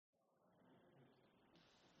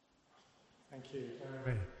Thank you,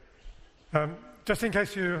 Jeremy. Just in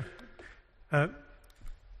case you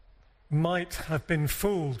might have been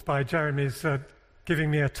fooled by Jeremy's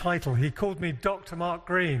giving me a title, he called me Dr. Mark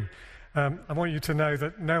Greene. I want you to know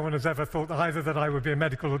that no one has ever thought either that I would be a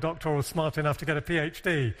medical or doctor or smart enough to get a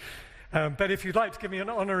PhD. But if you'd like to give me an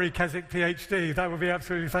honorary Keswick PhD, that would be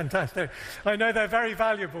absolutely fantastic. I know they're very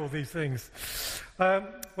valuable, these things.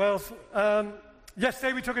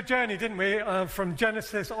 Yesterday we took a journey, didn't we, from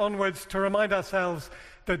Genesis onwards to remind ourselves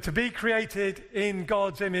that to be created in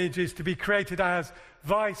God's image is to be created as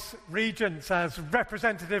vice-regents, as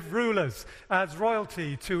representative rulers, as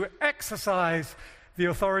royalty, to exercise the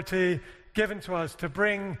authority given to us to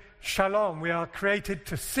bring shalom. We are created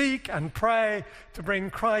to seek and pray to bring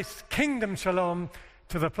Christ's kingdom shalom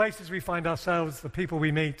to the places we find ourselves, the people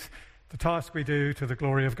we meet, the task we do, to the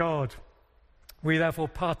glory of God. We therefore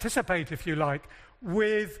participate, if you like,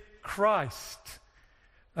 with Christ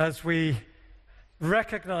as we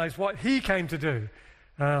recognize what he came to do,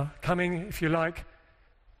 coming, if you like,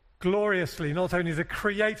 gloriously, not only the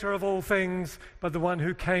creator of all things, but the one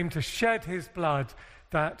who came to shed his blood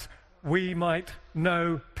that we might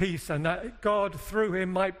know peace, and that God, through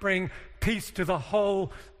him, might bring peace to the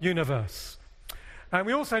whole universe. And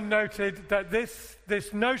we also noted that this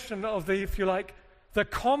notion of the, if you like, the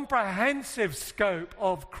comprehensive scope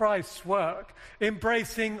of Christ's work,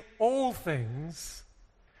 embracing all things,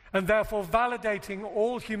 and therefore validating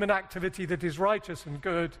all human activity that is righteous and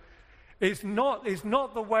good, is not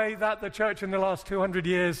the way that the church in the last 200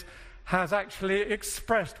 years has actually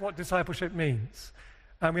expressed what discipleship means.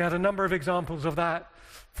 And we had a number of examples of that,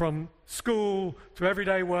 from school to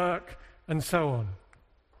everyday work and so on.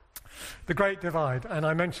 The Great Divide, and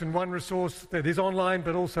I mentioned one resource that is online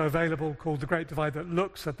but also available called The Great Divide that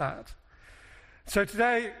looks at that. So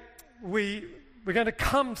today we're going to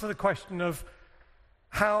come to the question of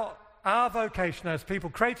how our vocation as people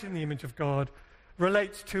created in the image of God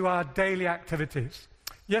relates to our daily activities.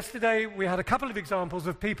 Yesterday we had a couple of examples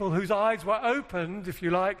of people whose eyes were opened, if you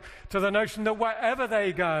like, to the notion that wherever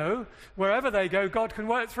they go, God can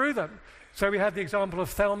work through them. So we had the example of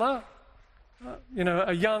Thelma,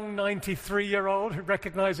 a young 93-year-old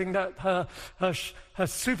recognizing that her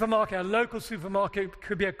supermarket, her local supermarket,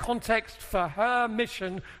 could be a context for her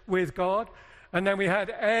mission with God. And then we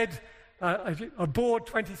had Ed, a bored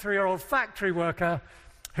 23-year-old factory worker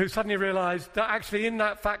who suddenly realized that actually in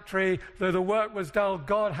that factory, though the work was dull,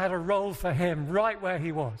 God had a role for him right where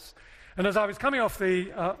he was. And as I was coming off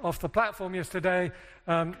the platform yesterday,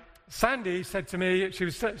 Sandy said to me, she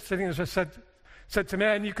was sitting there, said to me,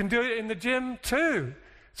 and you can do it in the gym too.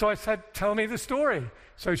 So I said, tell me the story.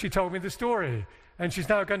 So she told me the story. And she's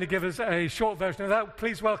now going to give us a short version of that.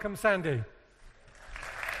 Please welcome Sandy.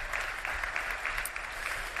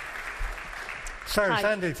 So, hi.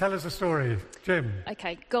 Sandy, tell us a story. Gym.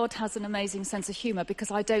 Okay, God has an amazing sense of humour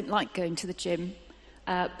because I don't like going to the gym.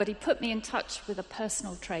 But he put me in touch with a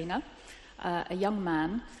personal trainer, a young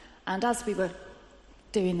man. And as we were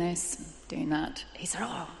doing this, doing that, he said,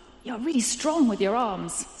 you're really strong with your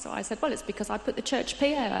arms. So I said, well, it's because I put the church PA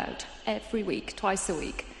out every week, twice a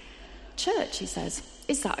week. Church, he says,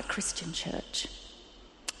 is that a Christian church?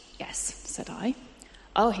 Yes, said I.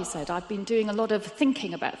 Oh, he said, I've been doing a lot of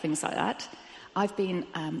thinking about things like that. I've been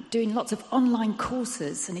doing lots of online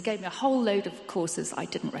courses, and he gave me a whole load of courses I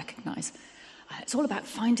didn't recognise. It's all about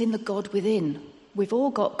finding the God within. We've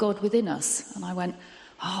all got God within us. And I went,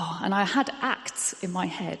 and I had Acts in my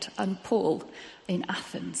head and Paul in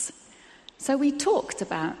Athens. So we talked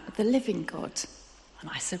about the living God. And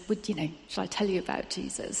I said, shall I tell you about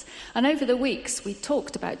Jesus? And over the weeks, we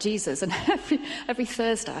talked about Jesus. And every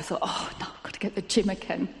Thursday, I thought, no, I've got to get the gym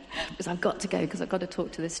again. Because I've got to go, because I've got to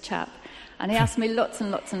talk to this chap. And he asked me lots and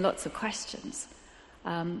lots and lots of questions.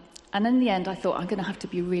 And in the end, I thought, I'm going to have to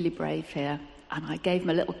be really brave here. And I gave him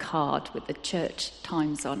a little card with the church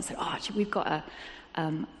times on. I said, actually, we've got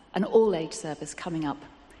an all-age service coming up.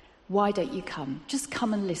 Why don't you come? Just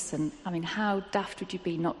come and listen. I mean, how daft would you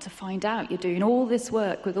be not to find out? You're doing all this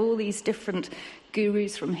work with all these different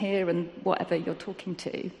gurus from here and whatever you're talking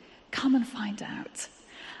to. Come and find out.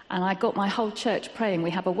 And I got my whole church praying.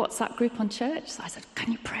 We have a WhatsApp group on church. So I said,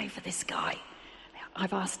 can you pray for this guy?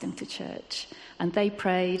 I've asked him to church. And they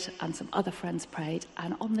prayed, and some other friends prayed.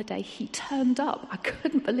 And on the day, he turned up. I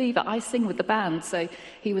couldn't believe it. I sing with the band, so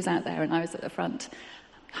he was out there and I was at the front.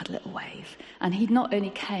 Had a little wave. And he not only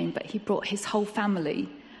came, but he brought his whole family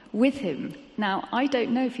with him. Now, I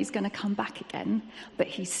don't know if he's going to come back again, but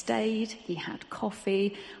he stayed, he had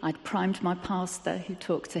coffee, I'd primed my pastor who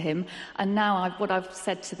talked to him, and now what I've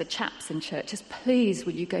said to the chaps in church is, please,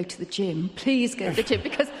 will you go to the gym? Please go to the gym,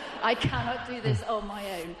 because I cannot do this on my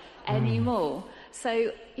own anymore.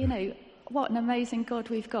 So, what an amazing God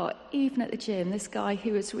we've got. Even at the gym, this guy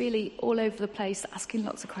who was really all over the place, asking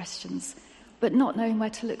lots of questions, but not knowing where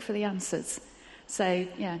to look for the answers. So,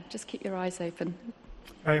 just keep your eyes open.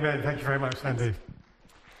 Amen. Thank you very much, Sandy.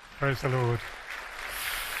 Praise the Lord.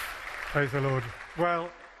 Praise the Lord. Well,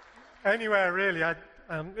 anywhere really.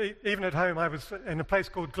 Even at home, I was in a place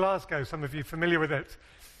called Glasgow. Some of you familiar with it.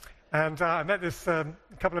 And I met this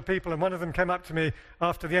couple of people, and one of them came up to me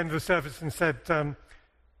after the end of the service and said, do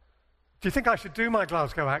you think I should do my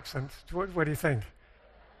Glasgow accent? What do you think?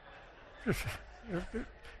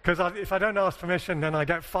 Because if I don't ask permission, then I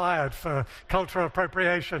get fired for cultural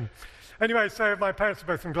appropriation. Anyway, so my parents are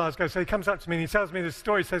both from Glasgow, so he comes up to me and he tells me this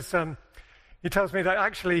story. He tells me that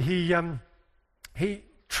actually he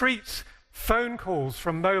treats phone calls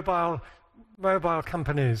from mobile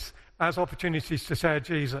companies as opportunities to share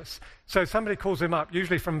Jesus. So somebody calls him up,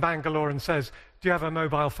 usually from Bangalore, and says, do you have a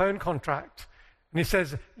mobile phone contract? And he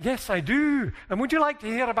says, yes, I do. And would you like to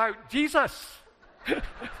hear about Jesus?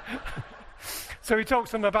 So he talks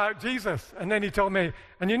to them about Jesus. And then he told me,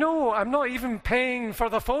 and I'm not even paying for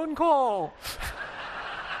the phone call.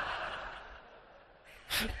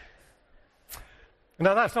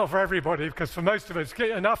 Now, that's not for everybody, because for most of us,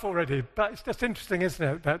 it's enough already. But it's just interesting, isn't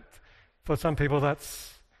it, that for some people, that's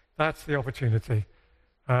the opportunity.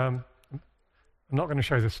 I'm not going to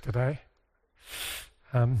show this today.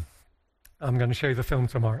 I'm going to show you the film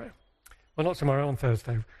tomorrow. Well, not tomorrow, on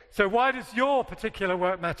Thursday. So why does your particular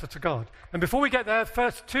work matter to God? And before we get there,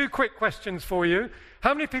 first, 2 quick questions for you.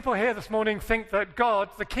 How many people here this morning think that God,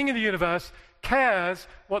 the King of the universe, cares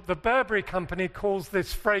what the Burberry company calls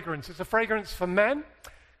this fragrance? It's a fragrance for men.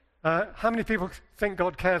 How many people think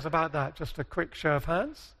God cares about that? Just a quick show of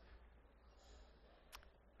hands.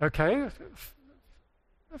 Okay,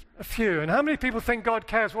 a few. And how many people think God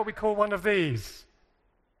cares what we call one of these?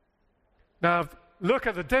 Now, look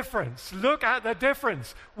at the difference. Look at the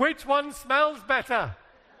difference. Which one smells better?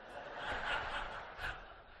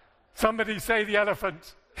 Somebody say the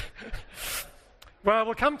elephant. Well,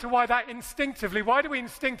 we'll come to why do we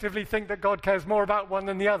instinctively think that God cares more about one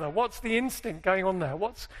than the other? What's the instinct going on there?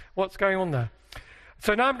 What's going on there?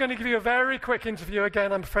 So now I'm going to give you a very quick interview.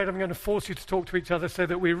 Again, I'm afraid I'm going to force you to talk to each other so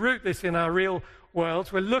that we root this in our real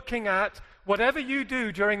worlds. We're looking at whatever you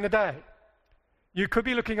do during the day. You could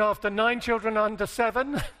be looking after 9 children under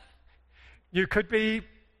 7. You could be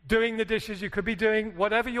doing the dishes. You could be doing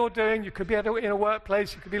whatever you're doing. You could be in a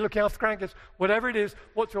workplace. You could be looking after grandkids. Whatever it is,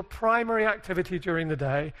 what's your primary activity during the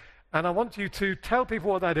day? And I want you to tell people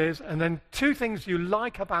what that is, and then 2 things you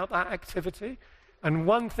like about that activity, and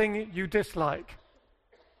 1 thing you dislike.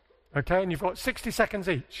 Okay, and you've got 60 seconds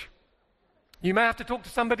each. You may have to talk to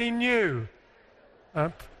somebody new.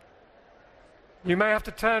 You may have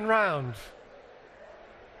to turn round.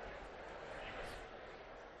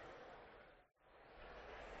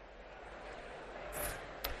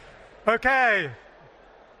 Okay,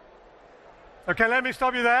 let me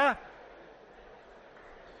stop you there.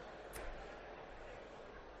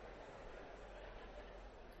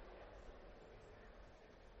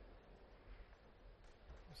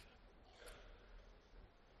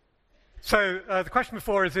 So the question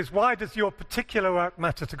before is why does your particular work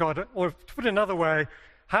matter to God? Or to put it another way,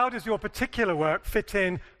 how does your particular work fit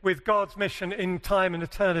in with God's mission in time and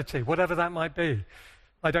eternity, whatever that might be?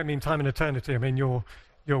 I don't mean time and eternity, I mean your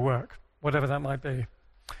work, whatever that might be.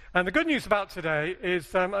 And the good news about today is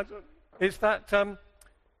that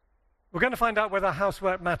we're going to find out whether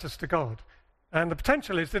housework matters to God. And the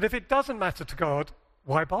potential is that if it doesn't matter to God,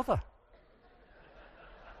 why bother?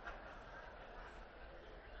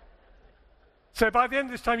 So by the end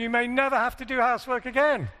of this time, you may never have to do housework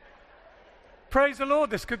again. Praise the Lord,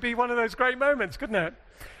 this could be one of those great moments, couldn't it?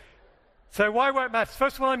 So why work matters.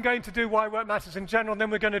 First of all, I'm going to do why work matters in general, and then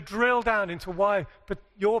we're going to drill down into why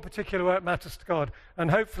your particular work matters to God. And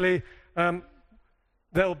hopefully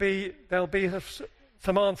there'll be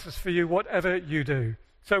some answers for you, whatever you do.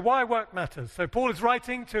 So why work matters. So Paul is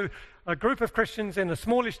writing to a group of Christians in a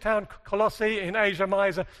smallish town, Colossae, in Asia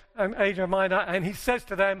Minor, and he says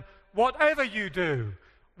to them, whatever you do,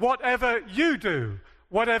 whatever you do,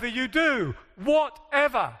 whatever you do,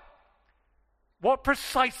 whatever. What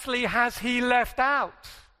precisely has he left out?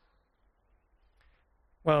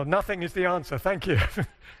 Well, nothing is the answer, thank you.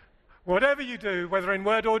 Whatever you do, whether in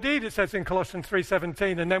word or deed, it says in Colossians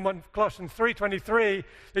 3:17, and then in Colossians 3:23,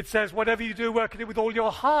 it says, whatever you do, work at it with all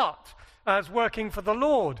your heart, as working for the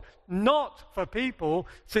Lord, not for people,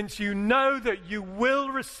 since you know that you will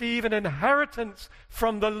receive an inheritance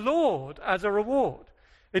from the Lord as a reward.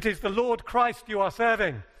 It is the Lord Christ you are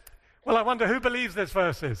serving. Well, I wonder who believes this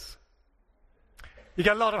verses. You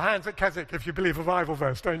get a lot of hands at Keswick if you believe a Bible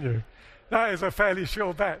verse, don't you? That is a fairly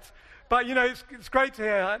sure bet. But, you know, it's great to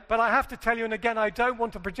hear. But I have to tell you, and again, I don't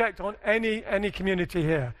want to project on any community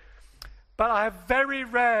here. But I have very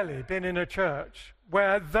rarely been in a church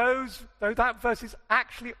where though that verse is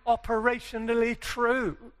actually operationally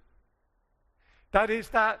true. That is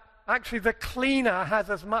that actually the cleaner has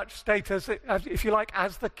as much status, as, if you like,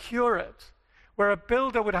 as the curate, where a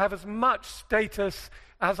builder would have as much status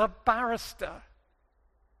as a barrister.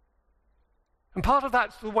 And part of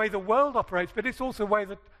that's the way the world operates, but it's also the way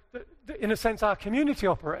that, in a sense, our community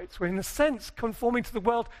operates. We're, in a sense, conforming to the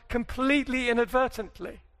world completely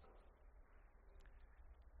inadvertently.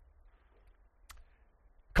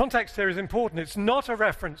 Context here is important. It's not a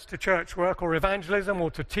reference to church work or evangelism or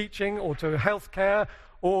to teaching or to healthcare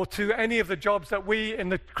or to any of the jobs that we in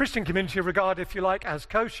the Christian community regard, if you like, as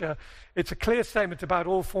kosher. It's a clear statement about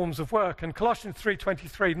all forms of work. And Colossians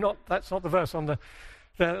 3:23, that's not the verse on there,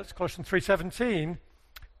 that's Colossians 3:17,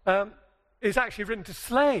 is actually written to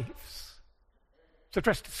slaves. It's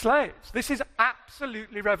addressed to slaves. This is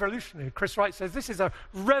absolutely revolutionary. Chris Wright says this is a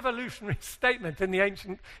revolutionary statement in the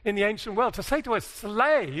ancient world. To say to a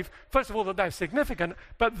slave, first of all, that they're significant,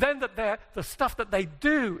 but then that the stuff that they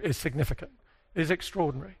do is significant, is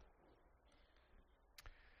extraordinary.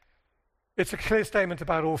 It's a clear statement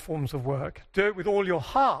about all forms of work. Do it with all your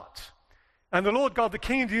heart. And the Lord God, the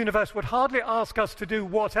King of the universe, would hardly ask us to do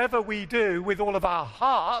whatever we do with all of our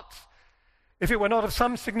heart if it were not of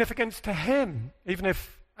some significance to him, even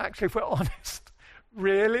if, actually, if we're honest.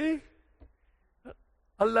 Really?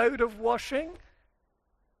 A load of washing?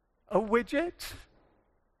 A widget?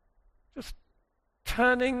 Just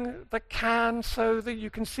turning the can so that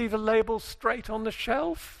you can see the label straight on the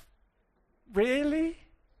shelf? Really?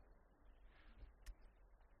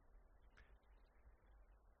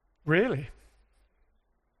 Really?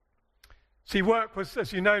 See, work was,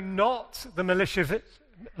 as you know, not the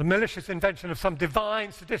malicious invention of some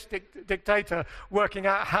divine sadistic dictator working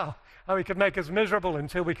out how he could make us miserable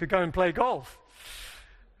until we could go and play golf.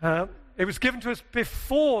 It was given to us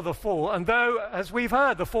before the fall, and though, as we've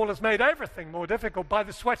heard, the fall has made everything more difficult, by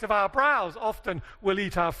the sweat of our brows often we'll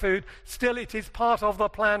eat our food, still it is part of the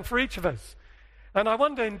plan for each of us. And I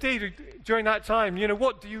wonder, indeed, during that time, you know,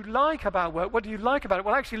 what do you like about work? What do you like about it?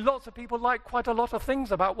 Well, actually, lots of people like quite a lot of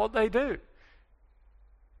things about what they do.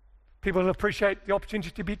 People appreciate the opportunity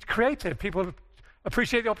to be creative. People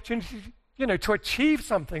appreciate the opportunity, you know, to achieve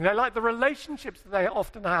something. They like the relationships that they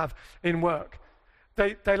often have in work.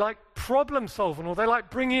 They like problem solving, or they like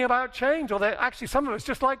bringing about change, or they actually, some of us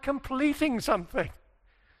just like completing something.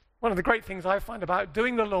 One of the great things I find about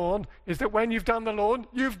doing the lawn is that when you've done the lawn,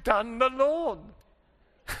 you've done the lawn.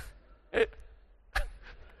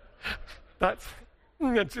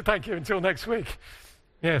 Thank you. Until next week.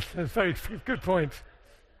 Yes, that's a very good point.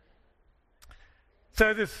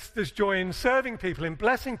 So there's joy in serving people, in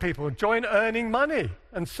blessing people, joy in earning money,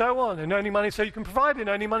 and so on, in earning money so you can provide, in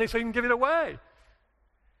earning money so you can give it away.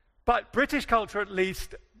 But British culture, at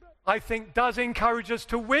least, I think, does encourage us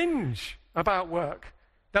to whinge about work.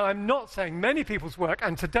 Now, I'm not saying many people's work,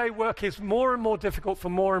 and today work is more and more difficult for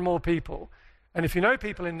more and more people. And if you know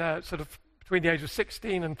people in there sort of between the age of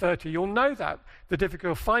 16 and 30, you'll know that. The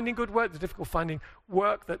difficulty of finding good work, the difficulty of finding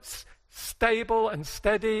work that's stable and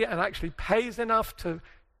steady and actually pays enough to,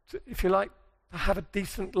 if you like, to have a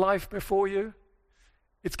decent life before you.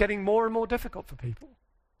 It's getting more and more difficult for people.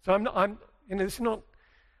 So this is not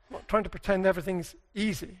trying to pretend everything's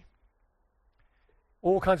easy.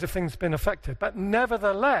 All kinds of things have been affected. But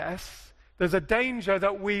nevertheless, there's a danger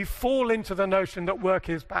that we fall into the notion that work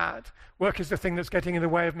is bad. Work is the thing that's getting in the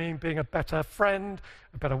way of me being a better friend,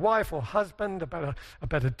 a better wife or husband, a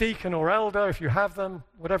better deacon or elder, if you have them,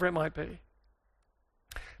 whatever it might be.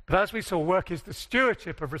 But as we saw, work is the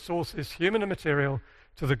stewardship of resources, human and material,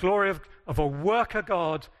 to the glory of a worker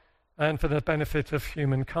God and for the benefit of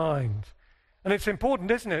humankind. And it's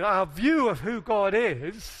important, isn't it? Our view of who God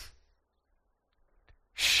is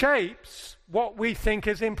shapes what we think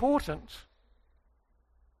is important.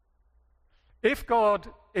 If God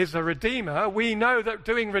is a redeemer, we know that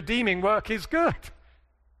doing redeeming work is good.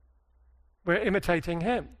 We're imitating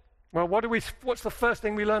him. Well, what's the first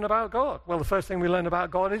thing we learn about God? Well, the first thing we learn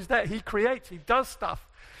about God is that he creates, he does stuff.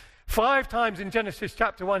 5 times in Genesis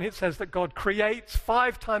chapter 1 it says that God creates,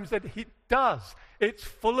 5 times that he does. It's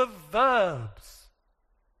full of verbs.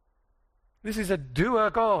 This is a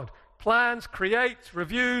doer God. Plans, creates,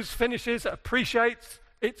 reviews, finishes, appreciates.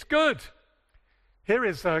 It's good. Here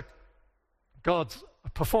is God's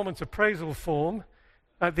performance appraisal form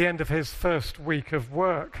at the end of his first week of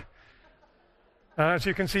work. As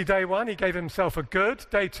you can see, day 1, he gave himself a good.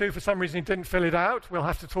 Day 2, for some reason, he didn't fill it out. We'll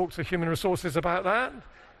have to talk to human resources about that.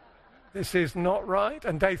 This is not right.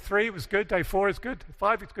 And day 3 was good. Day 4 is good. Day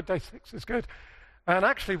 5 is good. Day 6 is good. And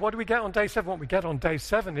actually, what do we get on day 7? What we get on day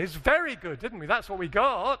 7 is very good, didn't we? That's what we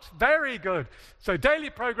got. Very good. So daily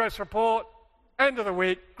progress report, end of the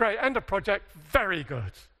week, great. End of project, very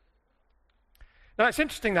good. Now, it's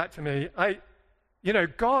interesting that to me.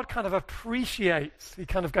 God kind of appreciates. He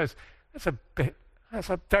kind of goes, that's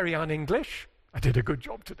a very un-English. I did a good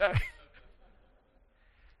job today.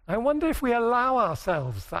 I wonder if we allow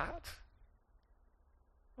ourselves that.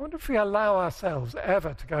 I wonder if we allow ourselves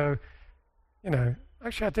ever to go,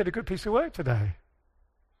 actually I did a good piece of work today.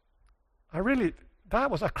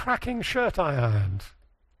 That was a cracking shirt I ironed.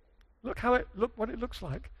 Look what it looks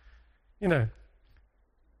like. Give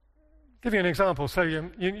you an example. So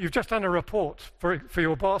you've just done a report for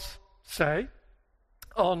your boss, say,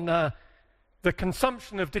 on the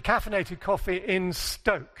consumption of decaffeinated coffee in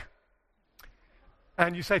Stoke.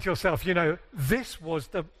 And you say to yourself,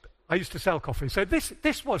 I used to sell coffee, so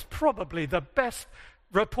this was probably the best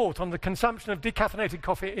report on the consumption of decaffeinated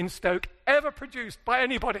coffee in Stoke ever produced by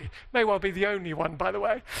anybody. May well be the only one, by the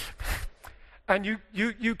way. And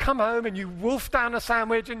you come home and you wolf down a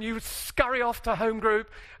sandwich and you scurry off to home group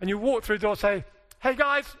and you walk through the door and say, hey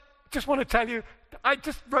guys, just want to tell you, I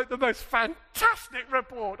just wrote the most fantastic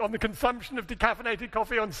report on the consumption of decaffeinated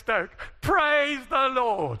coffee on Stoke. Praise the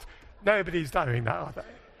Lord. Nobody's doing that, are they?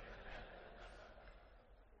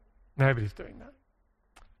 Nobody's doing that.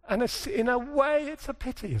 And in a way, it's a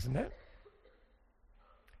pity, isn't it?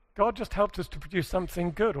 God just helped us to produce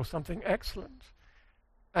something good or something excellent.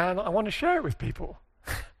 And I want to share it with people.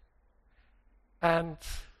 And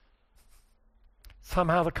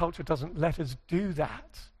somehow the culture doesn't let us do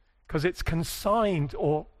that because it's consigned,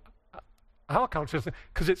 or our culture,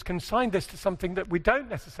 because it's consigned this to something that we don't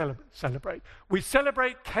necessarily celebrate. We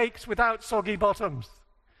celebrate cakes without soggy bottoms.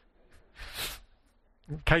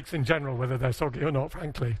 Cakes in general, whether they're soggy or not,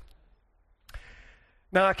 frankly.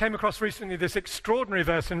 Now, I came across recently this extraordinary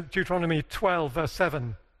verse in Deuteronomy 12, verse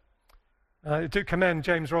 7. I do commend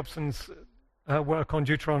James Robson's work on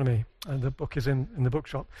Deuteronomy, and the book is in the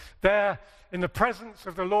bookshop. There, in the presence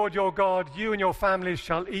of the Lord your God, you and your families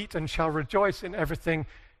shall eat and shall rejoice in everything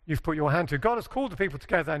you've put your hand to. God has called the people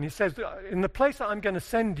together, and he says, in the place that I'm going to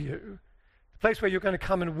send you, the place where you're going to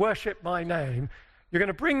come and worship my name, you're going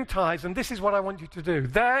to bring tithes, and this is what I want you to do.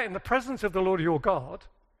 There, in the presence of the Lord your God,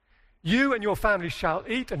 you and your families shall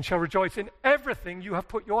eat and shall rejoice in everything you have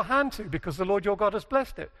put your hand to, because the Lord your God has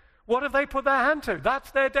blessed it. What have they put their hand to?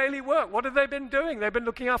 That's their daily work. What have they been doing? They've been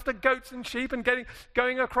looking after goats and sheep and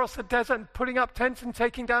going across the desert and putting up tents and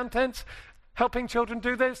taking down tents, helping children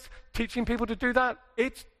do this, teaching people to do that.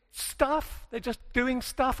 It's stuff. They're just doing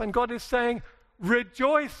stuff. And God is saying,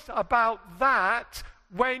 rejoice about that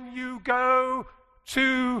when you go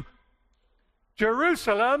to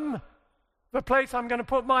Jerusalem, the place I'm going to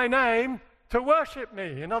put my name, to worship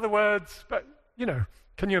me. In other words,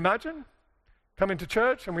 can you imagine? Come into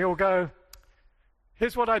church and we all go,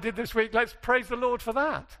 here's what I did this week, let's praise the Lord for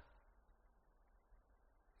that.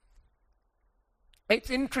 It's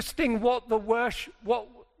interesting what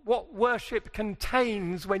worship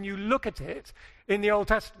contains when you look at it in the Old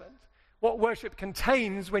Testament. What worship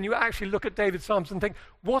contains when you actually look at David's Psalms and think,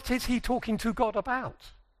 what is he talking to God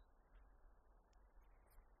about?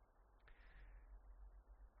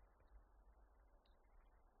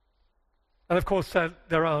 And of course,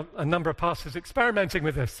 there are a number of pastors experimenting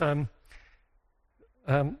with this. There's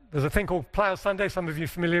a thing called Plough Sunday. Some of you are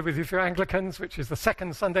familiar with if you're Anglicans, which is the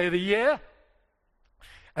second Sunday of the year.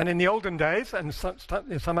 And in the olden days, and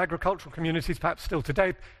some agricultural communities, perhaps still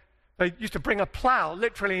today, they used to bring a plough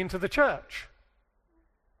literally into the church.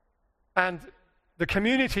 And the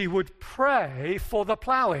community would pray for the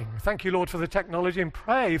ploughing. Thank you, Lord, for the technology, and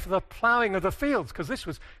pray for the ploughing of the fields, because this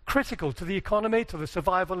was critical to the economy, to the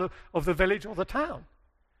survival of the village or the town.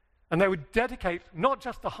 And they would dedicate not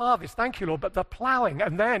just the harvest, thank you, Lord, but the ploughing,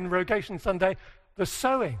 and then, Rogation Sunday, the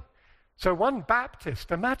sowing. So one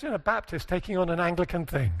Baptist, imagine a Baptist taking on an Anglican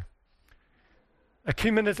thing.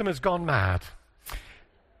 Ecumenism has gone mad.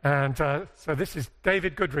 And so this is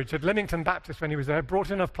David Goodrich at Lymington Baptist when he was there, brought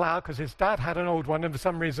in a plough because his dad had an old one and for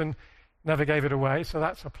some reason never gave it away, so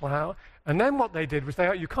that's a plough. And then what they did was,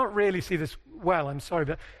 you can't really see this well, I'm sorry,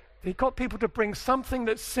 but they got people to bring something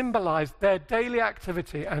that symbolized their daily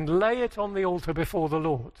activity and lay it on the altar before the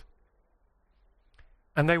Lord.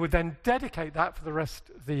 And they would then dedicate that for the rest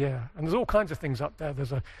of the year. And there's all kinds of things up there.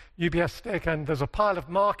 There's a UBS stick and there's a pile of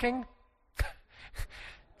marking.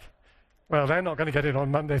 Well, they're not going to get it on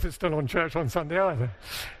Monday if it's still on church on Sunday either.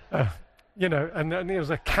 and there was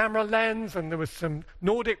a camera lens, and there was some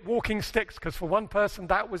Nordic walking sticks, because for one person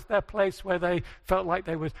that was their place where they felt like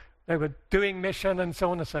they were doing mission, and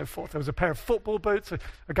so on and so forth. There was a pair of football boots.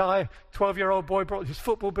 A guy, 12-year-old boy, brought his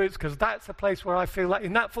football boots because that's a place where I feel like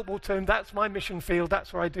in that football team, that's my mission field,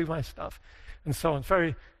 that's where I do my stuff, and so on.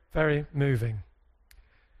 Very, very moving.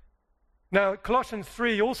 Now, Colossians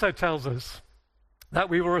 3 also tells us that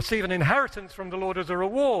we will receive an inheritance from the Lord as a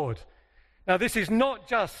reward. Now, this is not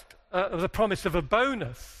just the promise of a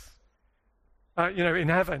bonus, in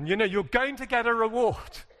heaven. You're going to get a reward.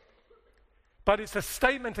 But it's a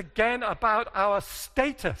statement again about our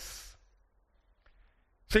status.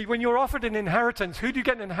 See, when you're offered an inheritance, who do you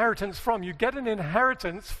get an inheritance from? You get an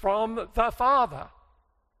inheritance from the Father.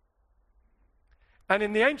 And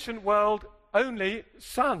in the ancient world, only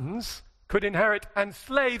sons could inherit, and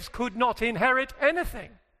slaves could not inherit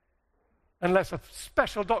anything unless a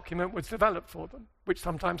special document was developed for them, which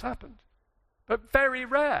sometimes happened. But very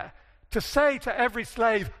rare. To say to every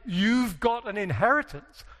slave, you've got an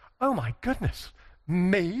inheritance. Oh my goodness,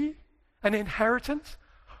 me? An inheritance?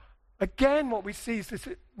 Again, what we see is this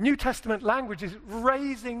New Testament language is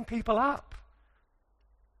raising people up.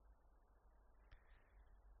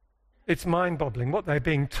 It's mind-boggling. What they're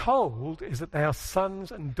being told is that they are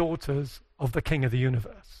sons and daughters of the King of the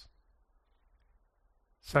universe.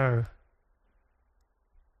 So,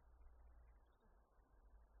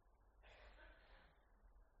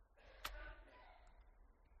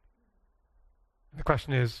 the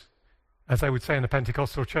question is, as they would say in the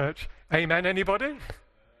Pentecostal church, amen, anybody?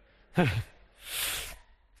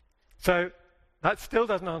 So that still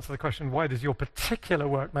doesn't answer the question, why does your particular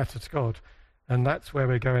work matter to God? And that's where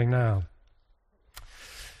we're going now.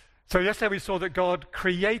 So yesterday we saw that God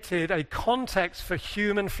created a context for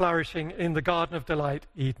human flourishing in the Garden of Delight,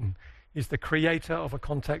 Eden. He's the creator of a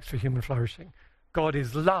context for human flourishing. God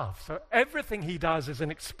is love. So everything he does is an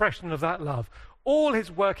expression of that love. All his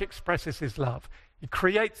work expresses his love. He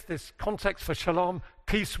creates this context for shalom,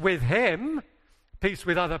 peace with him, peace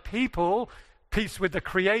with other people, peace with the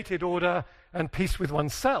created order, and peace with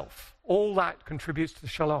oneself. All that contributes to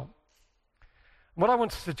shalom. What I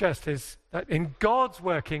want to suggest is that in God's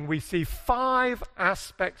working, we see 5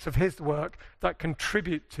 aspects of his work that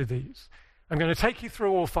contribute to these. I'm going to take you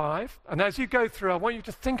through all 5, and as you go through, I want you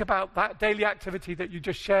to think about that daily activity that you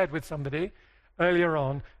just shared with somebody earlier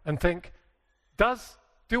on, and think,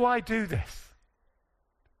 do I do this?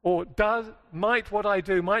 Or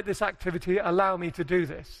might this activity allow me to do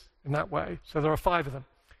this in that way? So there are 5 of them.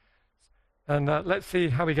 And let's see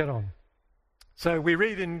how we get on. So we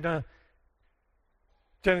read in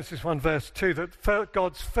Genesis 1 verse 2 that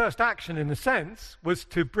God's first action, in a sense, was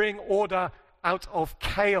to bring order out of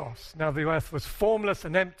chaos. Now the earth was formless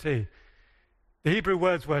and empty. The Hebrew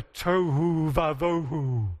words were tohu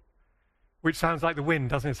vavohu, which sounds like the wind,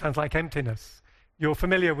 doesn't it? It sounds like emptiness. You're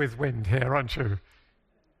familiar with wind here, aren't you?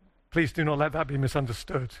 Please do not let that be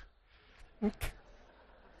misunderstood.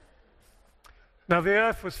 Now the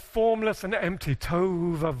earth was formless and empty,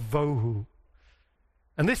 tohu vavohu.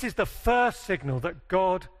 And this is the first signal that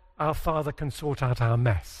God, our Father, can sort out our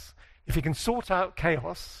mess. If he can sort out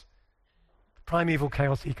chaos, primeval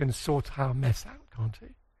chaos, he can sort our mess out, can't he?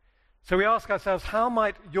 So we ask ourselves, how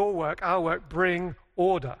might your work, our work, bring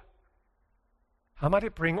order? How might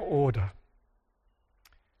it bring order?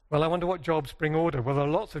 Well, I wonder what jobs bring order. Well, there are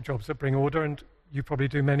lots of jobs that bring order, and you probably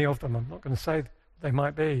do many of them. I'm not going to say they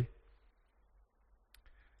might be.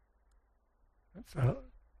 That's a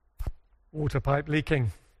water pipe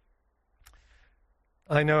leaking.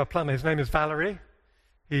 I know a plumber. His name is Valery.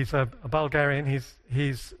 He's a Bulgarian.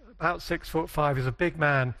 He's about 6'5". He's a big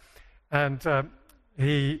man, and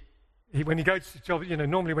he when he goes to job,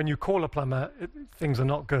 normally when you call a plumber, things are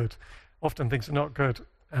not good. Often things are not good,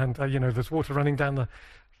 and there's water running down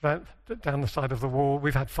the side of the wall.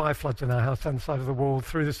 We've had 5 floods in our house, down the side of the wall,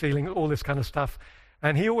 through the ceiling, all this kind of stuff.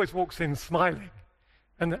 And he always walks in smiling.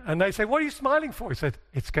 And they say, what are you smiling for? He said,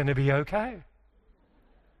 it's going to be okay.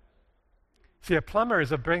 See, a plumber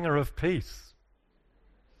is a bringer of peace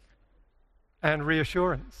and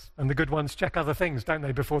reassurance. And the good ones check other things, don't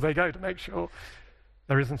they, before they go, to make sure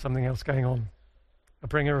there isn't something else going on. A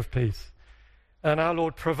bringer of peace. And our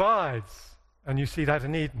Lord provides. And you see that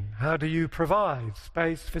in Eden. How do you provide?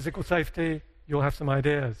 Space, physical safety? You'll have some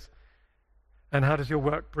ideas. And how does your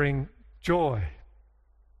work bring joy?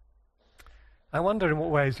 I wonder in what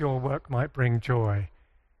ways your work might bring joy.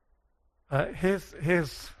 Here's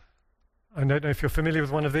I don't know if you're familiar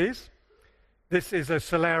with one of these. This is a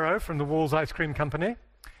Solero from the Walls Ice Cream Company.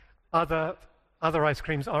 Other ice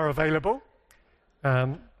creams are available.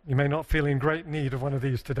 You may not feel in great need of one of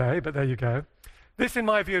these today, but there you go. This, in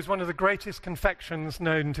my view, is one of the greatest confections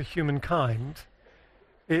known to humankind.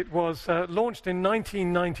 It was launched in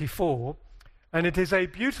 1994, and it is a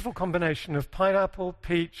beautiful combination of pineapple,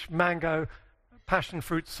 peach, mango, passion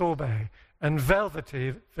fruit sorbet, and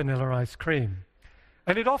velvety vanilla ice cream.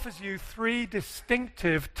 And it offers you 3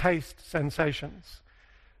 distinctive taste sensations.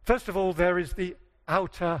 First of all, there is the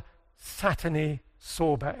outer satiny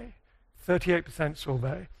sorbet, 38%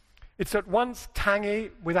 sorbet. It's at once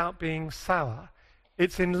tangy without being sour.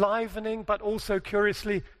 It's enlivening, but also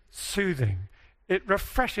curiously soothing. It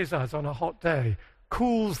refreshes us on a hot day,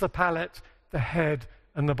 cools the palate, the head,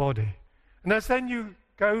 and the body. And as then you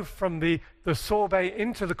go from the sorbet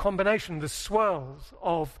into the combination, the swirls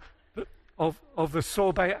of the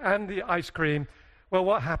sorbet and the ice cream, well,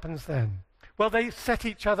 what happens then? Well, they set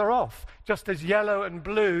each other off, just as yellow and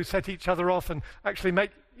blue set each other off and actually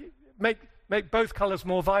make both colors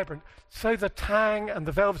more vibrant. So the tang and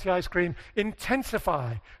the velvety ice cream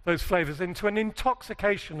intensify those flavors into an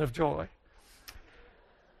intoxication of joy.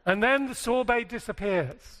 And then the sorbet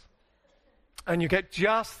disappears, and you get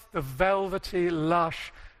just the velvety,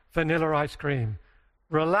 lush vanilla ice cream,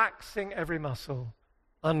 relaxing every muscle,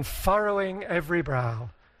 unfurrowing every brow,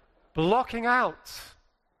 blocking out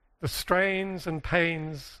the strains and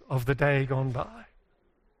pains of the day gone by.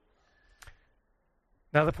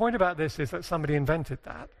 Now, the point about this is that somebody invented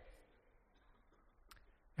that.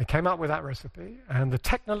 They came up with that recipe, and the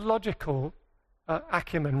technological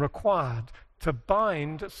acumen required to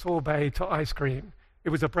bind sorbet to ice cream, it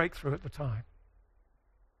was a breakthrough at the time.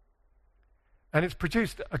 And it's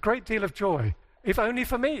produced a great deal of joy, if only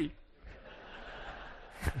for me.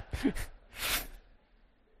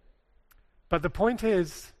 But the point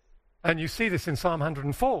is, and you see this in Psalm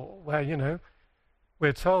 104, where,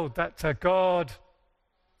 we're told that God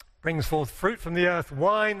brings forth fruit from the earth,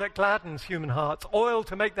 wine that gladdens human hearts, oil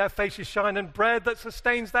to make their faces shine, and bread that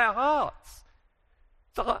sustains their hearts.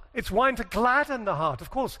 So it's wine to gladden the heart.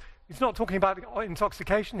 Of course, he's not talking about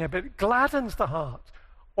intoxication here, but it gladdens the heart.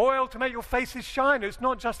 Oil to make your faces shine. It's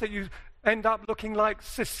not just that you end up looking like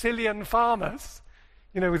Sicilian farmers,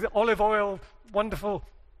 with olive oil, wonderful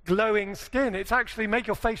glowing skin. It's actually make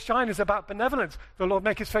your face shine is about benevolence. The Lord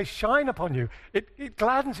make his face shine upon you. It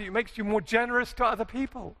gladdens you, makes you more generous to other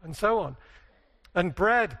people, and so on. And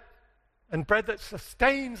bread that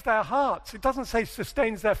sustains their hearts. It doesn't say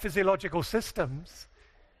sustains their physiological systems.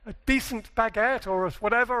 A decent baguette or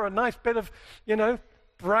whatever, a nice bit of,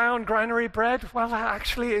 brown granary bread, well, that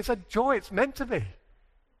actually is a joy. It's meant to be.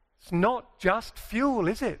 It's not just fuel,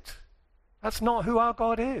 is it? That's not who our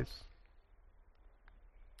God is.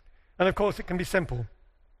 And of course, it can be simple.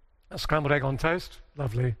 A scrambled egg on toast,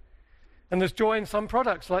 lovely. And there's joy in some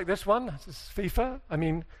products like this one. This is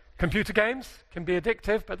FIFA. Computer games can be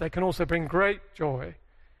addictive, but they can also bring great joy.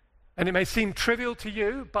 And it may seem trivial to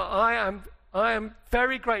you, but I am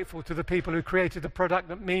very grateful to the people who created a product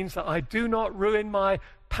that means that I do not ruin my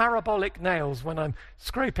parabolic nails when I'm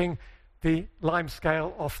scraping the lime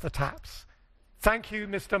scale off the taps. Thank you,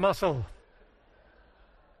 Mr. Muscle.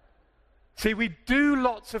 See, we do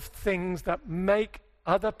lots of things that make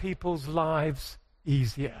other people's lives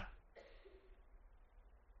easier,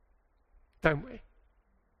 don't we?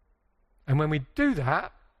 And when we do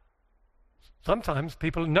that, sometimes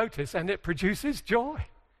people notice and it produces joy,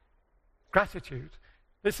 gratitude.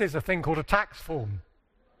 This is a thing called a tax form.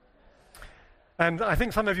 And I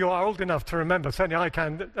think some of you are old enough to remember, certainly I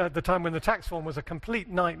can, at the time when the tax form was a complete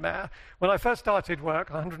nightmare. When I first started work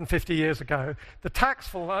 150 years ago, the tax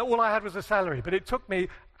form, all I had was a salary, but it took me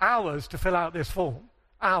hours to fill out this form,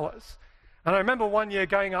 hours. And I remember one year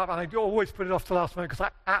going up, and I always put it off to the last minute because I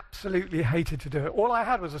absolutely hated to do it. All I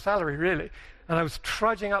had was a salary, really. And I was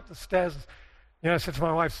trudging up the stairs. I said to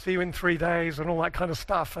my wife, see you in 3 days, and all that kind of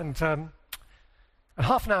stuff. And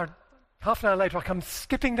half an hour later, I come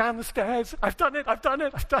skipping down the stairs. I've done it.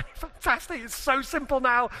 Fantastic. It's so simple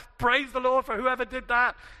now. Praise the Lord for whoever did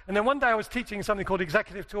that. And then one day I was teaching something called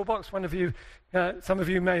Executive Toolbox. Some of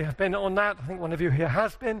you may have been on that. I think one of you here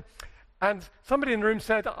has been. And somebody in the room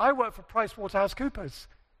said, I work for PricewaterhouseCoopers.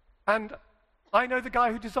 And I know the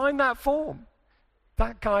guy who designed that form.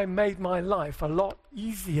 That guy made my life a lot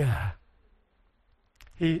easier.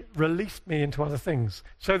 He released me into other things.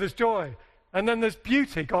 So there's joy. And then there's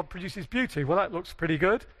beauty. God produces beauty. Well, that looks pretty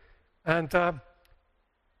good. And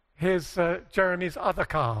here's Jeremy's other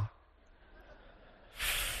car.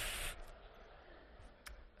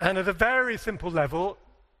 And at a very simple level,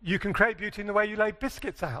 you can create beauty in the way you lay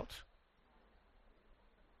biscuits out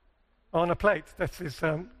on a plate. This is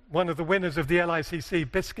one of the winners of the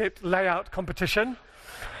LICC biscuit layout competition.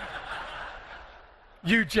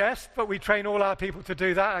 You jest, but we train all our people to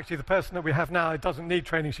do that. Actually, the person that we have now doesn't need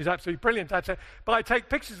training. She's absolutely brilliant at it. But I take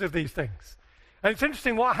pictures of these things. And it's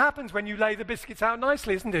interesting what happens when you lay the biscuits out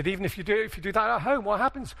nicely, isn't it? Even if you do that at home, what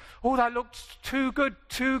happens? Oh, that looks too good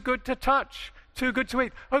to touch, too good to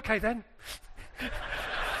eat. Okay, then.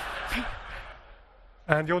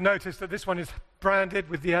 And you'll notice that this one is branded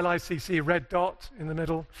with the LICC red dot in the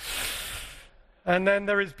middle. And then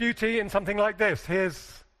there is beauty in something like this.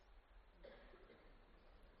 There's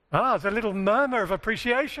a little murmur of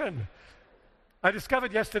appreciation. I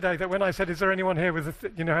discovered yesterday that when I said, is there anyone here with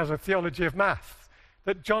has a theology of math,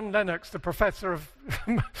 that John Lennox, the professor of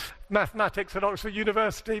mathematics at Oxford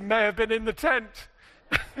University, may have been in the tent.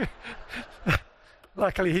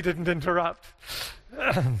 Luckily, he didn't interrupt.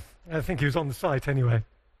 I think he was on the site anyway.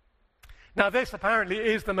 Now, this apparently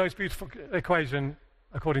is the most beautiful equation,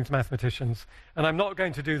 according to mathematicians, and I'm not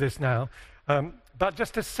going to do this now, but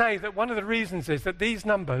just to say that one of the reasons is that these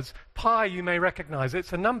numbers, pi, you may recognize,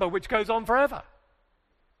 it's a number which goes on forever.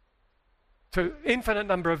 To infinite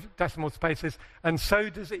number of decimal spaces, and so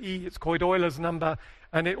does E. It's called Euler's number,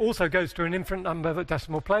 and it also goes to an infinite number of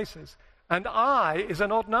decimal places. And I is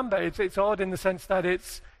an odd number. It's odd in the sense that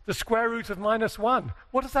it's the square root of -1.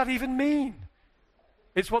 What does that even mean?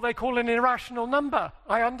 It's what they call an irrational number.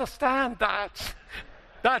 I understand that.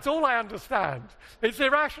 That's all I understand. It's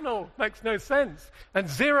irrational. Makes no sense. And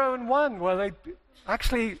 0 and 1, well,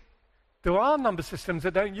 there are number systems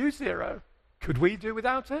that don't use 0. Could we do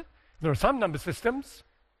without it? There are some number systems,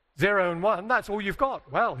 0 and 1, that's all you've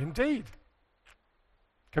got. Well, indeed.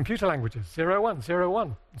 Computer languages, 0, 1, 0,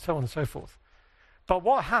 1, and so on and so forth. But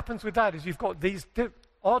what happens with that is you've got these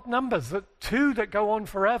odd numbers, two that go on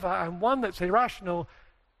forever and one that's irrational,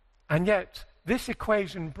 and yet this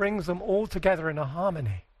equation brings them all together in a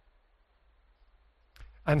harmony.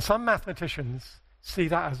 And some mathematicians see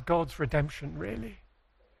that as God's redemption, really.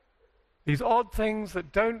 These odd things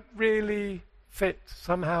that don't really fit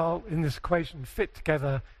somehow in this equation, fit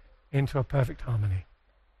together into a perfect harmony.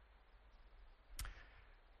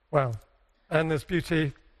 Well, and there's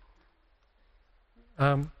beauty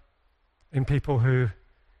in people who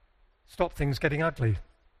stop things getting ugly,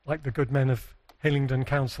 like the good men of Hillingdon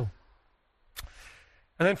Council.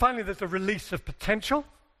 And then finally, there's the release of potential.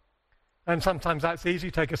 And sometimes that's easy.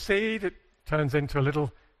 You take a seed, it turns into a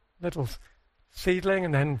little seedling,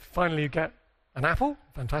 and then finally you get an apple.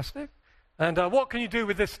 Fantastic. And what can you do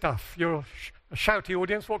with this stuff? You're a shouty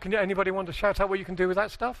audience. Anybody want to shout out what you can do with that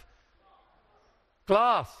stuff?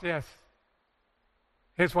 Glass, yes.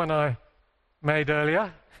 Here's one I made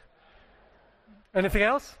earlier. Anything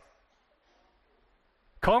else?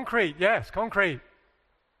 Concrete, yes, concrete.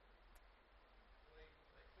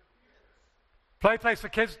 Play place for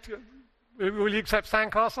kids. Will you accept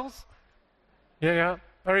sandcastles? Yeah.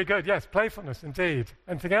 Very good, yes, playfulness indeed.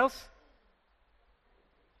 Anything else?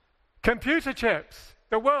 Computer chips.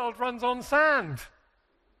 The world runs on sand.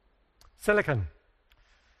 Silicon.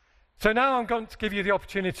 So now I'm going to give you the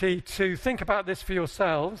opportunity to think about this for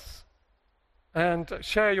yourselves and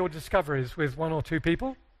share your discoveries with one or two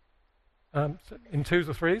people, in twos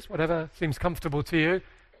or threes, whatever seems comfortable to you.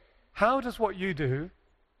 How does what you do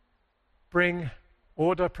bring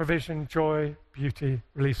order, provision, joy, beauty,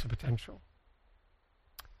 release of potential?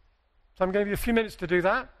 So I'm going to give you a few minutes to do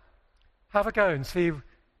that. Have a go and see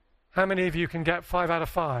how many of you can get 5 out of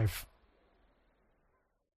 5.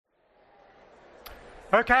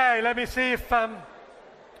 Okay, let me see if how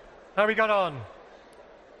we got on.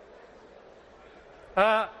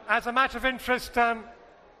 As a matter of interest,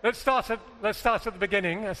 let's start at the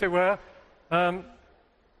beginning, as it were.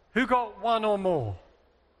 Who got 1 or more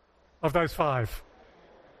of those 5?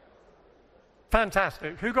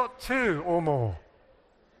 Fantastic. Who got 2 or more?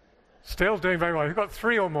 Still doing very well. Who got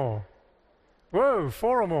 3 or more? Whoa,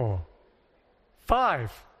 4 or more.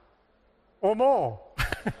 5 or more.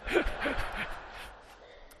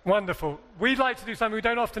 Wonderful. We'd like to do something we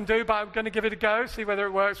don't often do, but I'm going to give it a go, see whether it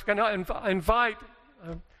works. We're going to invite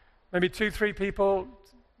maybe 2-3 people.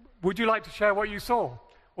 Would you like to share what you saw?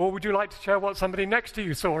 Or would you like to share what somebody next to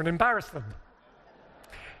you saw and embarrass them?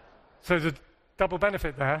 So there's a double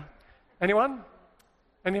benefit there. Anyone?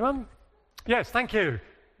 Anyone? Yes, thank you.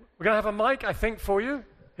 We're going to have a mic, I think, for you.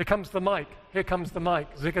 Here comes the mic. Here comes the mic.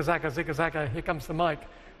 Zigga-zagga, zigga-zagga. Here comes the mic.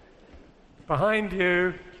 Behind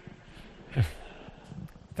you.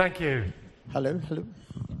 Thank you. Hello.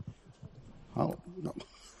 Oh, no.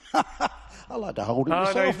 I like to hold it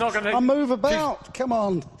myself. No, he's not going to. I move about. Come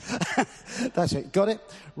on. That's it. Got it?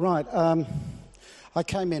 Right. I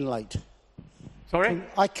came in late. Sorry?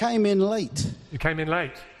 I came in late. You came in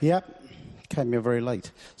late? Yep. came here very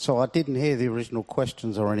late, so I didn't hear the original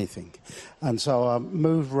questions or anything. And so I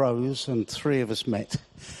moved rows and three of us met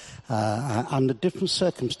under different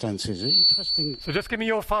circumstances. Interesting. So just give me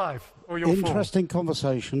your 5 or your 4. Interesting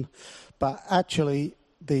conversation, but actually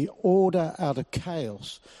the order out of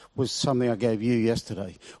chaos was something I gave you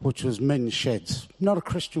yesterday, which was men's sheds. Not a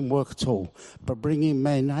Christian work at all, but bringing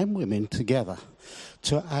men and women together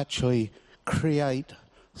to actually create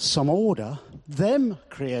some order, them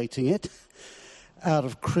creating it out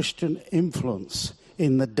of Christian influence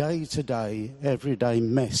in the day-to-day, everyday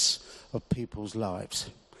mess of people's lives.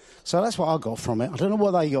 So that's what I got from it. I don't know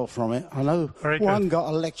what they got from it. I know one got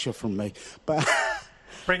a lecture from me, but...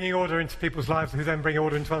 Bringing order into people's lives, who then bring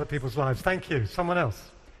order into other people's lives. Thank you. Someone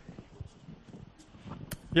else?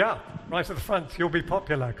 Yeah, right at the front. You'll be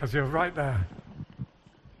popular because you're right there.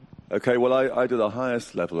 Okay, well, I do the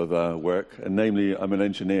highest level of work, and namely, I'm an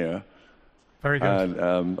engineer. Very good.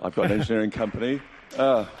 And I've got an engineering company.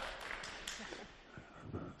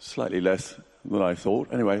 Slightly less than I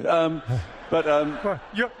thought. Anyway, well,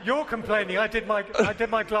 you're complaining. I did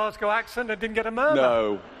my Glasgow accent and didn't get a murmur.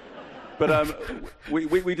 No. But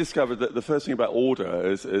we discovered that the first thing about order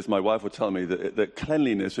is my wife would tell me that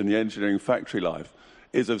cleanliness in the engineering factory life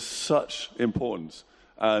is of such importance.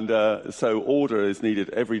 And so order is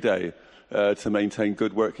needed every day to maintain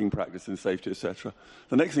good working practice and safety, etc.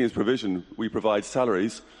 The next thing is provision. We provide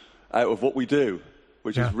salaries out of what we do,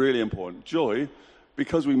 which is really important. Joy,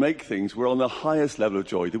 because we make things, we're on the highest level of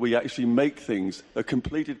joy, that we actually make things a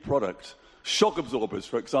completed product. Shock absorbers,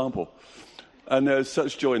 for example. And there's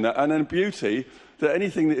such joy in that. And then beauty, that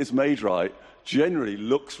anything that is made right generally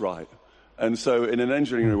looks right. And so in an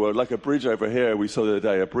engineering world, like a bridge over here, we saw the other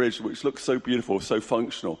day, a bridge which looks so beautiful, so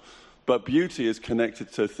functional. But beauty is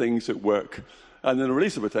connected to things that work. And in the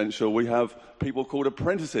release of potential, we have people called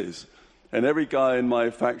apprentices. And every guy in my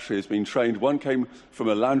factory has been trained. One came from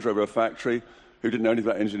a Land Rover factory who didn't know anything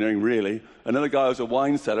about engineering, really. Another guy was a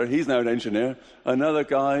wine cellar. He's now an engineer. Another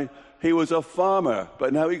guy, he was a farmer.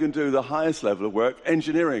 But now he can do the highest level of work,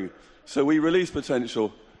 engineering. So we release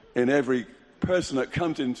potential in every person that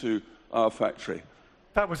comes into our factory.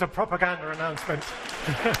 That was a propaganda announcement.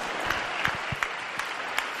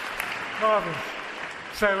 Marvellous.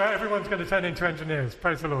 So everyone's going to turn into engineers.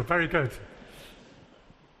 Praise the Lord. Very good.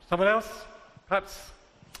 Someone else? Perhaps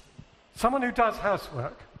someone who does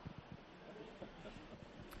housework.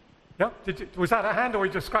 Yeah? Was that a hand or were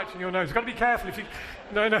you just scratching your nose? You've got to be careful if you...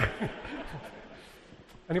 No.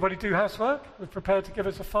 Anybody do housework? We're prepared to give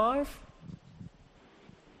us a 5?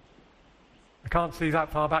 I can't see that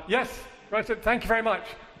far back. Yes, right. Thank you very much.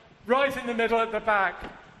 Right in the middle at the back.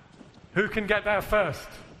 Who can get there first?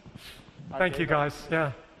 Thank you, guys.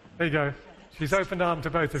 Yeah, there you go. She's opened arm to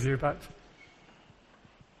both of you, but...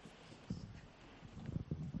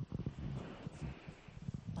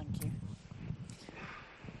 Thank you.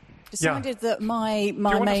 Decided that my Do you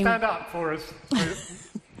want main... to stand up for us?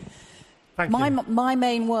 Thank you. My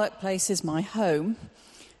main workplace is my home,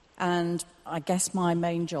 and I guess my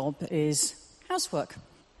main job is housework.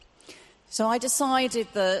 So I decided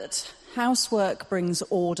that housework brings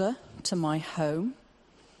order to my home.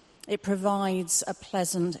 It provides a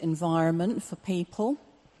pleasant environment for people.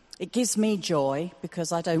 It gives me joy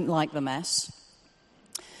because I don't like the mess.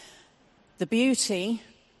 The beauty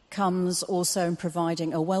comes also in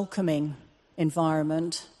providing a welcoming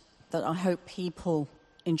environment that I hope people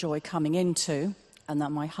enjoy coming into and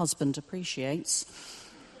that my husband appreciates.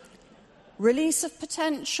 Release of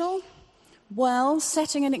potential? Well,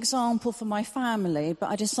 setting an example for my family, but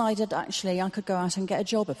I decided actually I could go out and get a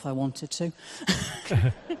job if I wanted to.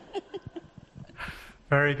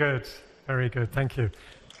 Very good. Very good. Thank you.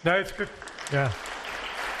 No, it's good. Yeah.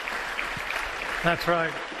 That's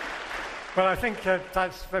right. Well, I think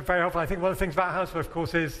that's very helpful. I think one of the things about housework, of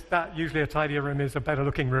course, is that usually a tidier room is a better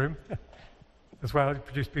looking room as well. You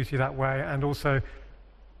produce beauty that way. And also,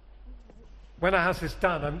 when a house is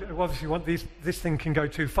done, obviously this thing can go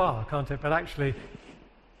too far, can't it? But actually,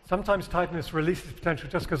 sometimes tidiness releases potential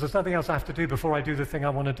just because there's nothing else I have to do before I do the thing I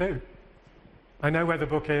want to do. I know where the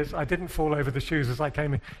book is. I didn't fall over the shoes as I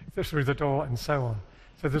came through the door, and so on.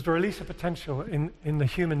 So there's a release of potential in the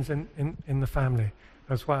humans in the family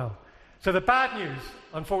as well. So the bad news,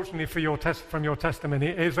 unfortunately, from your testimony,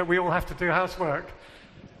 is that we all have to do housework.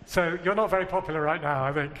 So you're not very popular right now,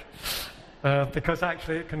 I think, because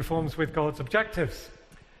actually it conforms with God's objectives.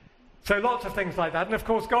 So lots of things like that. And of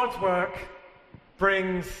course, God's work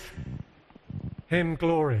brings him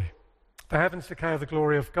glory. The heavens declare the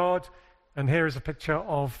glory of God. And here is a picture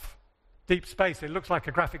of deep space. It looks like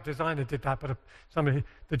a graphic designer did that, but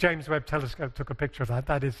the James Webb Telescope took a picture of that.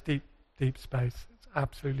 That is deep space. It's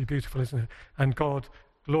absolutely beautiful, isn't it? And God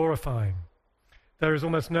glorifying. There is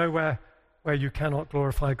almost nowhere where you cannot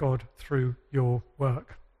glorify God through your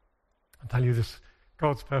work. I'll tell you this,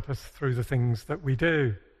 God's purpose through the things that we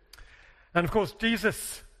do. And of course,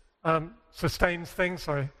 Jesus sustains things.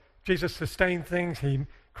 Jesus sustains things. He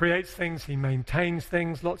creates things. He maintains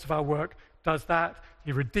things. Lots of our work does that.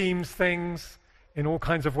 He redeems things in all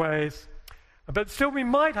kinds of ways. But still, we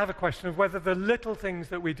might have a question of whether the little things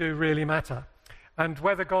that we do really matter, and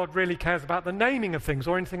whether God really cares about the naming of things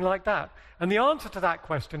or anything like that. And the answer to that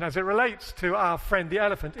question, as it relates to our friend the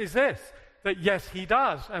elephant, is this, that yes, he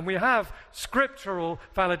does. And we have scriptural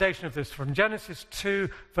validation of this from Genesis 2,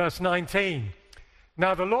 verse 19.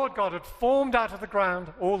 Now the Lord God had formed out of the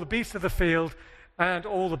ground all the beasts of the field and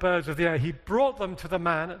all the birds of the air. He brought them to the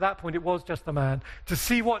man, at that point it was just the man, to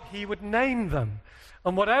see what he would name them.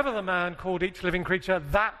 And whatever the man called each living creature,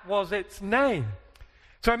 that was its name.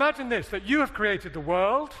 So imagine this, that you have created the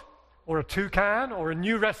world, or a toucan, or a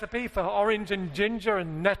new recipe for orange and ginger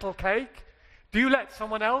and nettle cake. Do you let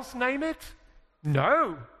someone else name it?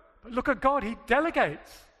 No. But look at God, he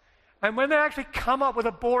delegates. And when they actually come up with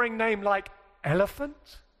a boring name like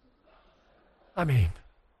elephant,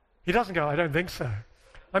 he doesn't go, I don't think so.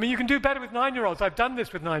 You can do better with 9-year-olds. I've done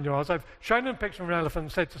this with 9-year-olds. I've shown them a picture of an elephant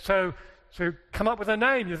and said, so come up with a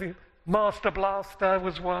name. You think, Master Blaster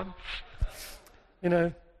was one.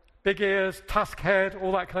 Big ears, tusk head,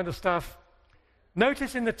 all that kind of stuff.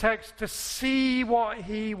 Notice in the text, to see what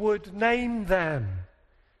he would name them.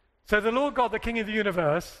 So the Lord God, the King of the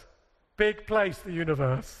universe, big place, the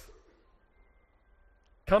universe,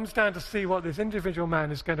 comes down to see what this individual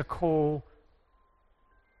man is going to call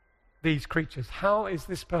these creatures. How is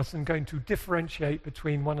this person going to differentiate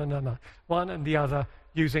between one and the other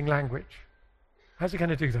using language? How's he going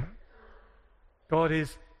to do that? God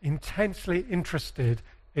is intensely interested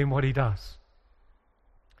in what he does.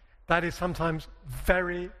 That is sometimes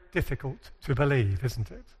very difficult to believe, isn't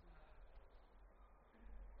it?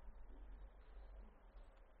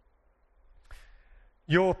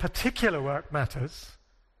 Your particular work matters,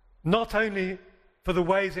 not only for the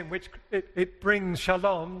ways in which it brings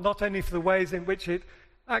shalom, not only for the ways in which it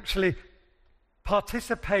actually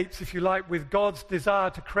participates, if you like, with God's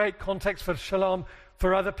desire to create context for shalom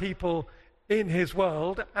for other people in his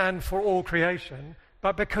world and for all creation,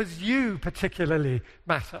 but because you particularly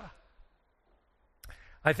matter.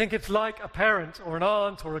 I think it's like a parent or an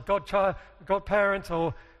aunt or a godparent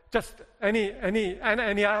or just any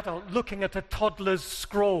adult looking at a toddler's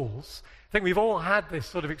scrolls. I think we've all had this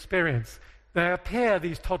sort of experience. There appear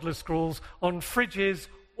these toddler scrolls on fridges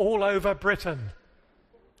all over Britain,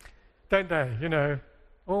 don't they?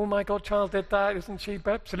 Oh, my godchild did that. Isn't she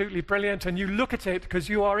absolutely brilliant? And you look at it because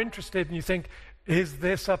you are interested and you think, is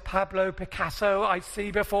this a Pablo Picasso I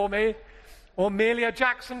see before me? Or merely a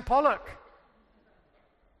Jackson Pollock?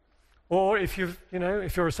 Or if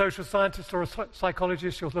you're a social scientist or a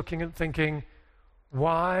psychologist, you're looking and thinking,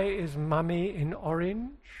 why is mummy in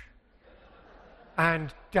orange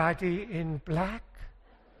and daddy in black?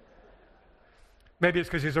 Maybe it's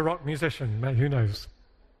because he's a rock musician. Who knows?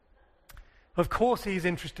 Of course he's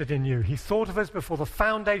interested in you. He thought of us before the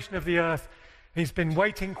foundation of the earth. He's been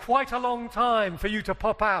waiting quite a long time for you to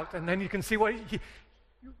pop out, and then you can see what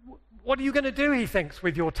are you going to do, he thinks,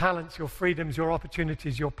 with your talents, your freedoms, your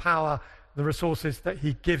opportunities, your power, the resources that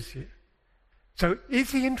he gives you. So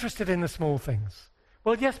is he interested in the small things?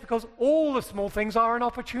 Well, yes, because all the small things are an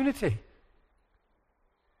opportunity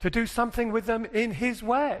to do something with them in his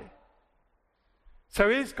way. So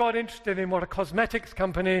is God interested in what a cosmetics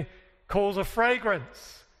company calls a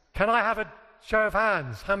fragrance? Can I have a show of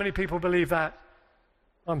hands? How many people believe that?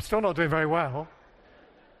 I'm still not doing very well.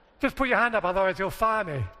 Just put your hand up, otherwise you'll fire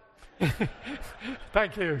me.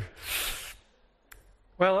 Thank you.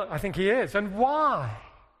 Well, I think he is. And why?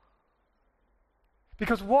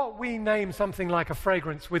 Because what we name something like a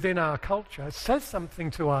fragrance within our culture says something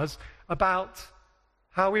to us about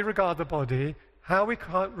how we regard the body, how we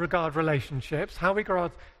regard relationships, how we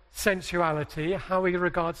regard sensuality, how we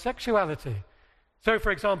regard sexuality. So,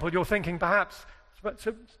 for example, you're thinking perhaps,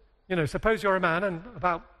 suppose you're a man, and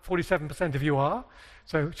about 47% of you are,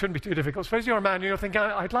 so it shouldn't be too difficult. Suppose you're a man and you're thinking,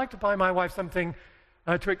 I'd like to buy my wife something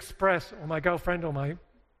to express, or my girlfriend, or my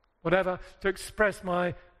whatever, to express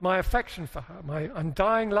my affection for her, my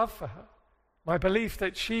undying love for her, my belief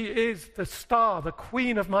that she is the star, the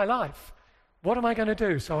queen of my life. What am I going to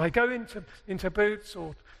do? So I go into Boots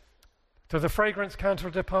or to the fragrance counter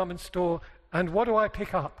at a department store, and what do I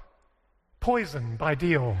pick up? Poison by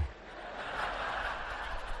Dior.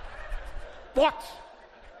 What?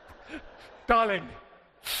 Darling,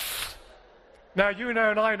 Now, you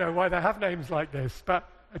know and I know why they have names like this, but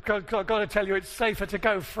I've got to tell you, it's safer to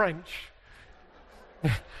go French.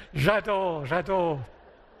 J'adore.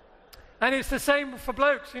 And it's the same for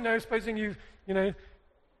blokes, supposing you're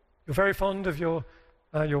very fond of your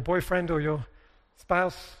boyfriend or your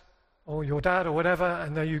spouse or your dad or whatever,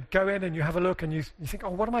 and then you go in and you have a look and you think, oh,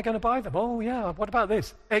 what am I going to buy them? Oh, yeah, what about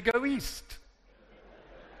this? Egoist.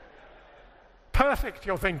 Perfect,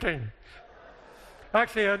 you're thinking.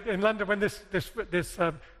 Actually, in London, when this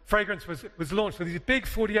fragrance was launched, with these big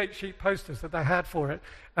 48-sheet posters that they had for it,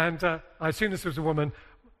 and I assume this was a woman,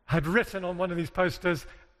 had written on one of these posters,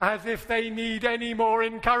 as if they need any more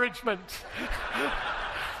encouragement.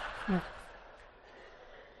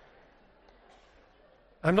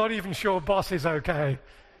 I'm not even sure Boss is okay.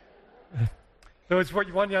 There was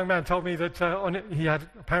one young man told me that he had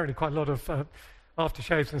apparently quite a lot of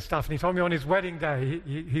aftershaves and stuff, and he told me on his wedding day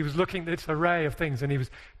he was looking at this array of things, and he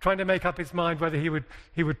was trying to make up his mind whether he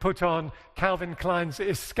would put on Calvin Klein's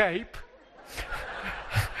Escape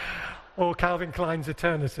or Calvin Klein's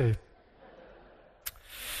Eternity.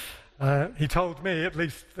 He told me, at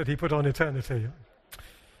least, that he put on Eternity.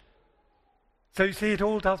 So you see, it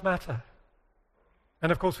all does matter.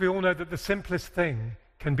 And of course, we all know that the simplest thing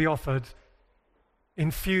can be offered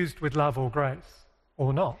infused with love or grace,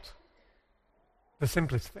 or not. The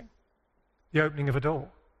simplest thing. The opening of a door.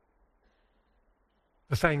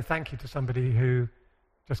 The saying thank you to somebody who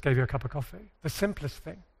just gave you a cup of coffee. The simplest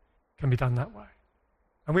thing can be done that way.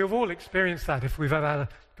 And we've all experienced that if we've ever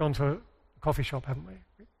gone to a coffee shop, haven't we?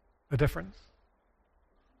 The difference.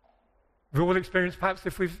 We've all experienced, perhaps,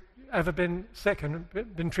 if we've ever been sick and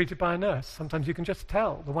been treated by a nurse. Sometimes you can just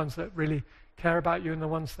tell the ones that really care about you and the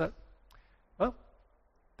ones that, well,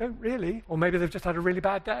 don't really. Or maybe they've just had a really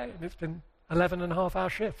bad day and it's been 11.5-hour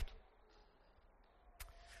shift.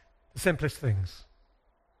 The simplest things.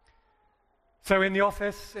 So in the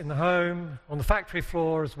office, in the home, on the factory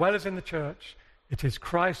floor, as well as in the church, it is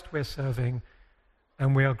Christ we're serving,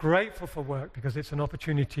 and we are grateful for work because it's an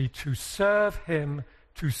opportunity to serve him,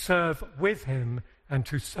 to serve with him, and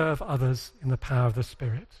to serve others in the power of the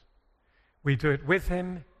Spirit. We do it with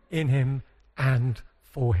him, in him, and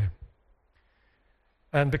for him.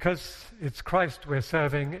 And because it's Christ we're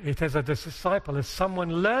serving, it is a disciple, as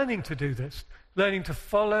someone learning to do this, learning to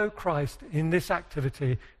follow Christ in this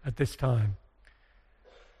activity at this time.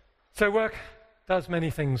 So work does many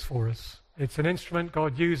things for us. It's an instrument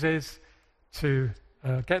God uses to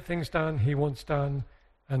get things done he wants done,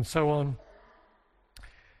 and so on.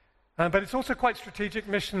 But it's also quite strategic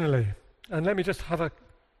missionally. And let me just have a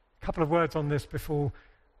couple of words on this before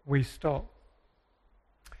we stop.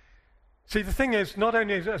 See, the thing is, not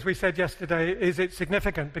only, as we said yesterday, is it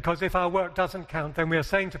significant, because if our work doesn't count, then we are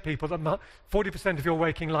saying to people that 40% of your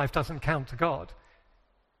waking life doesn't count to God.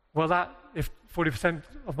 Well, if 40%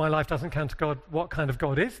 of my life doesn't count to God, what kind of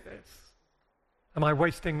God is this? Am I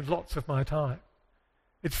wasting lots of my time?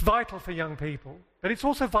 It's vital for young people, but it's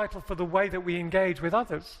also vital for the way that we engage with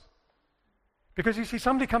others. Because you see,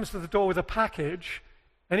 somebody comes to the door with a package,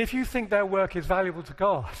 and if you think their work is valuable to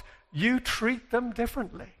God, you treat them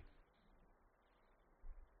differently.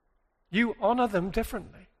 You honor them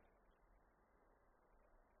differently.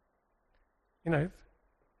 In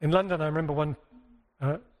London, I remember one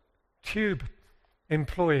Tube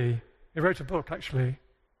employee, he wrote a book, actually,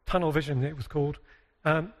 Tunnel Vision it was called,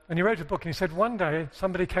 and he wrote a book, and he said, one day,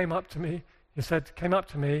 somebody came up to me and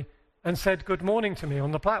said good morning to me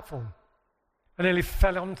on the platform. I nearly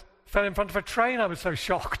fell in front of a train. I was so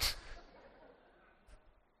shocked.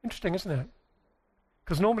 Interesting, isn't it?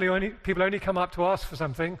 Because normally people only come up to ask for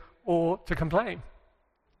something or to complain.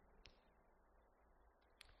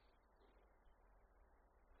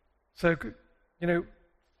 So,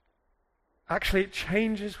 actually it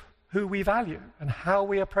changes who we value and how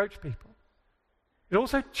we approach people. It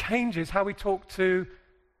also changes how we talk to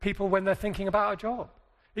people when they're thinking about a job.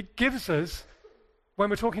 It gives us, when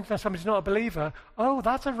we're talking to somebody who's not a believer, oh,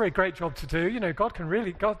 that's a very great job to do.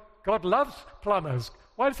 God loves plumbers.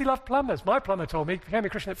 Why does he love plumbers? My plumber told me, he became a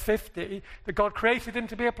Christian at 50, that God created him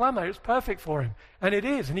to be a plumber. It's perfect for him. And it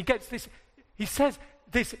is. And he gets this, he says,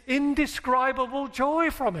 this indescribable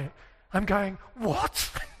joy from it. I'm going, what?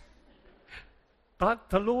 But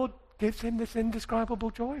the Lord gives him this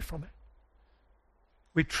indescribable joy from it.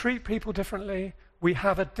 We treat people differently. We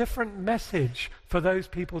have a different message for those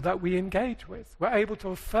people that we engage with. We're able to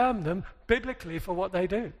affirm them biblically for what they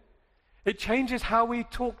do. It changes how we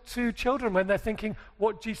talk to children when they're thinking,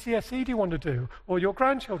 what GCSE do you want to do? Or your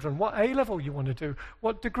grandchildren, what A-level you want to do?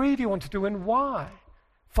 What degree do you want to do and why?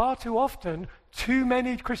 Far too often, too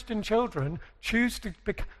many Christian children choose to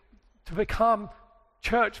become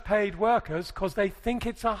church-paid workers because they think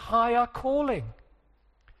it's a higher calling,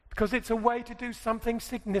 because it's a way to do something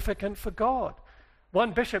significant for God.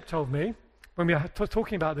 One bishop told me, when we were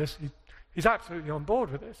talking about this, he's absolutely on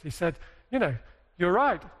board with this. He said, you're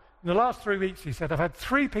right. In the last 3 weeks, he said, I've had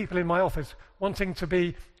 3 people in my office wanting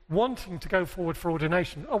to go forward for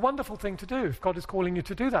ordination. A wonderful thing to do if God is calling you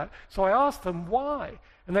to do that. So I asked them why.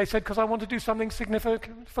 And they said, because I want to do something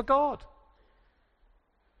significant for God.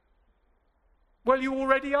 Well, you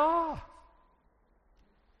already are.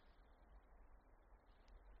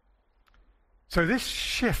 So this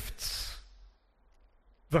shifts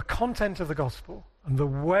the content of the gospel and the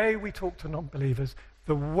way we talk to non-believers,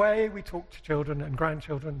 the way we talk to children and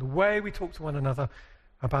grandchildren, the way we talk to one another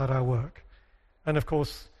about our work. And of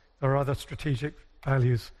course, there are other strategic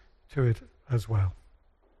values to it as well.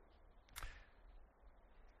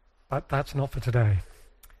 But that's not for today.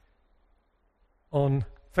 On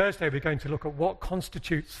Thursday, we're going to look at what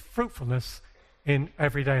constitutes fruitfulness in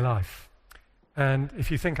everyday life. And if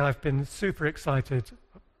you think I've been super excited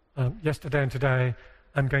yesterday and today,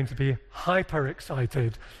 I'm going to be hyper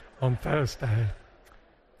excited on Thursday.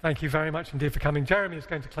 Thank you very much indeed for coming. Jeremy is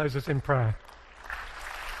going to close us in prayer.